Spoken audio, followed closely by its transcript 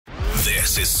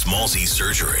This is Smallzy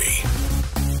Surgery.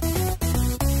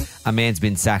 A man's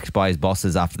been sacked by his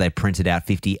bosses after they printed out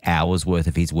 50 hours worth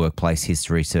of his workplace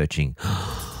history searching.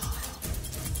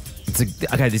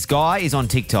 Okay, this guy is on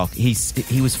TikTok. He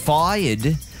was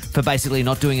fired for basically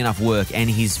not doing enough work, and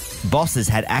his bosses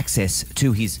had access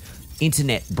to his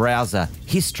internet browser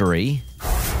history.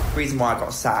 The reason why I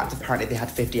got sacked, apparently they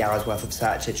had 50 hours worth of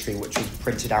search history which was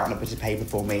printed out on a bit of paper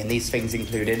for me, and these things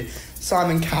included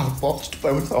Simon Cowell botched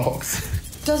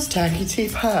Botox. Does turkey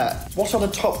teeth hurt? What are the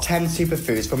top 10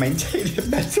 superfoods for maintaining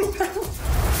mental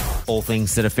health? All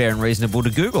things that are fair and reasonable to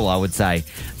Google, I would say.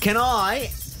 Can I...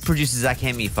 Producer Zach,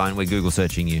 hand me your phone. We're Google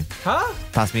searching you. Huh?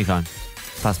 Pass me your phone.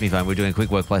 Pass me your phone. We're doing a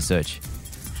quick workplace search.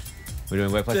 We're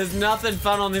doing workplace... There's nothing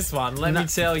fun on this one, let me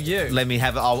tell you. Let me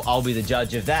have... I'll be the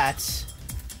judge of that.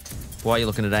 Why are you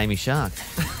looking at Amy Shark?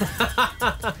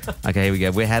 Okay, here we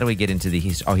go. How do we get into the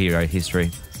history? Oh, here, history.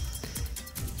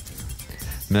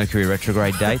 Mercury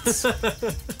retrograde dates.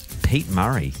 Pete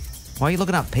Murray. Why are you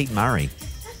looking up Pete Murray?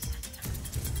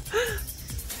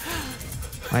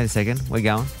 Wait a second. We're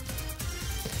going.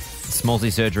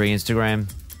 Smallzy Surgery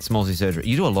Instagram. Smallzy Surgery.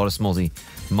 You do a lot of Smallzy.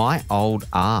 My old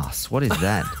ass. What is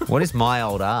that? What is my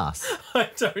old ass? I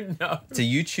don't know. It's a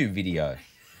YouTube video.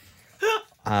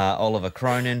 Oliver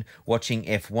Cronin watching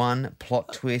F1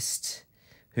 plot twist.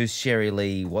 Who's Sherry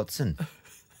Lee Watson?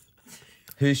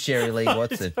 Who's Sherry Lee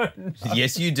Watson?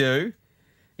 Yes, you do.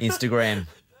 Instagram.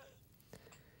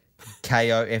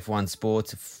 KO F1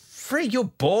 Sports. Freak, you're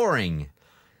boring.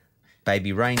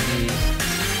 Baby reindeer.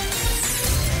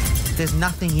 There's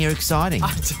nothing here exciting.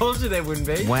 I told you there wouldn't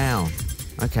be. Wow.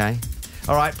 Okay.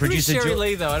 All right, producer Who's Sherry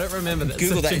Lee, though? I don't remember that.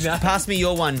 Google that. Pass me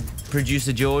your one,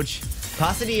 producer George.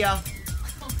 Pass it here.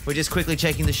 We're just quickly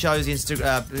checking the show's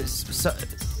Instagram.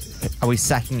 Are we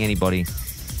sacking anybody?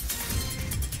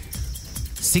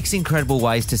 6 incredible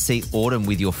ways to see autumn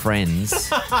with your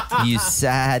friends. You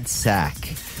sad sack.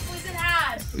 Was it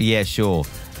ad? Yeah, sure.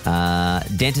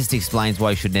 Dentist explains why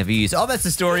you should never use... Oh, that's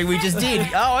the story we just did.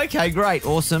 Oh, okay, great.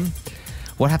 Awesome.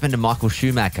 What happened to Michael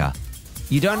Schumacher?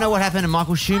 You don't know what happened to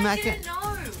Michael Schumacher? I didn't know.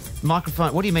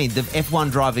 Microphone. What do you mean? The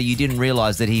F1 driver, you didn't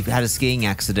realise that he had a skiing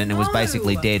accident and was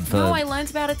basically dead for... No, I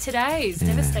learnt about it today. It's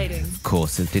devastating. Of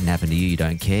course, it didn't happen to you. You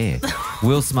don't care.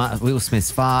 Will Smith's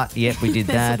fart. Yep, we did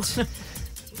that.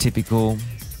 Typical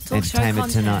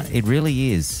entertainment tonight. It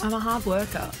really is. I'm a hard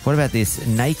worker. What about this?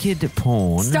 Naked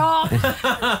porn. Stop.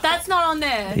 That's not on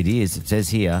there. It is. It says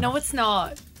here. No, it's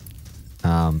not.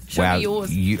 Wow. me yours.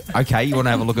 Okay, you want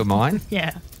to have a look at mine?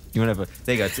 Yeah. You want to have a...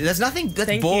 There you go. There's nothing... That's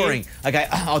Thank boring. you. Okay,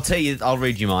 I'll tell you. I'll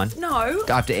read you mine. No. I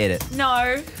have to edit.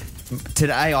 No.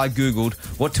 Today I Googled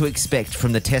what to expect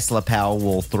from the Tesla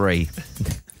Powerwall 3.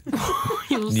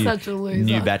 You're such a loser.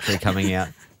 New battery coming out.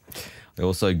 I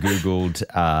also Googled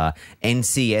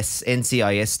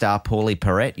NCIS star Paulie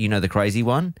Perrette. You know, the crazy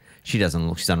one? She doesn't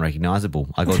look... She's unrecognisable.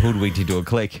 I got hoodwinked into a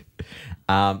click.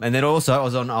 And then also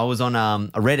I was on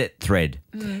a Reddit thread.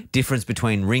 Difference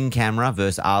between Ring camera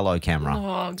versus Arlo camera.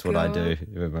 Oh, That's what I do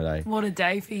every day. What a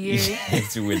day for you.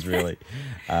 It's a whiz, really.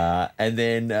 And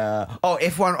then,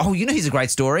 F1. Oh, you know, here's a great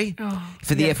story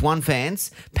for the F1 fans.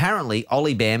 Apparently,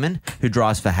 Ollie Behrman, who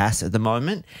drives for Haas at the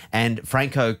moment, and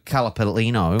Franco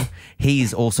Calapolino,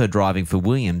 he's also driving for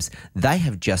Williams. They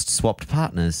have just swapped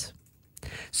partners.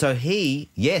 So Say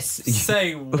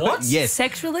what? Yes.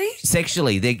 Sexually?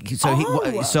 Sexually.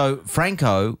 So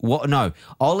Franco,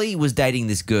 Ollie was dating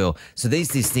this girl. So there's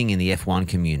this thing in the F1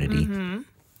 community. I'm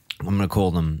going to call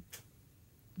them,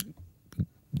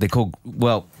 they're called,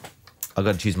 well, I've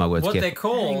got to choose my words What carefully. they're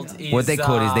called is...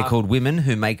 they're called women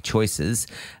who make choices,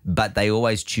 but they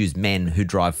always choose men who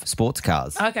drive sports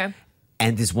cars. Okay.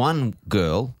 And this one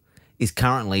girl is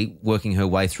currently working her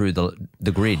way through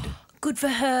the grid. Good for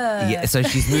her. Yeah, so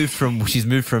she's moved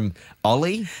from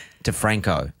Ollie to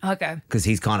Franco. Okay. Because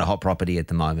he's kind of hot property at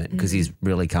the moment because he's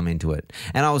really come into it.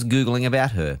 And I was Googling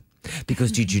about her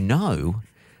because did you know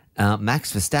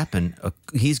Max Verstappen,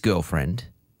 his girlfriend,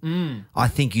 I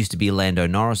think used to be Lando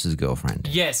Norris's girlfriend.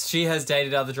 Yes, she has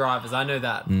dated other drivers. I know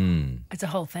that. It's a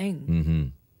whole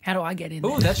thing. How do I get in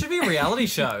there? Oh, that should be a reality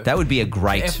show. That would be a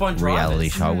great F1 reality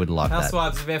drivers. show. I would love that.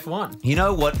 Housewives of F1. You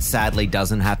know what sadly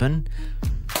doesn't happen?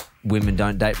 Women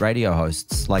don't date radio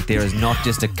hosts. Like, there is not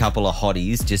just a couple of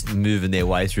hotties just moving their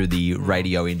way through the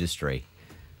radio industry.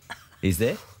 Is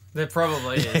there? There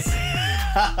probably is.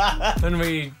 And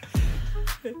we...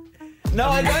 No,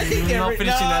 I don't think they're... not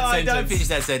finishing that sentence. Don't finish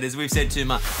that sentence. We've said too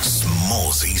much.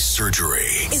 Smallzy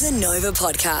Surgery is a Nova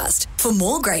podcast. For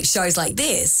more great shows like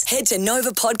this, head to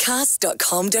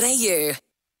novapodcast.com.au.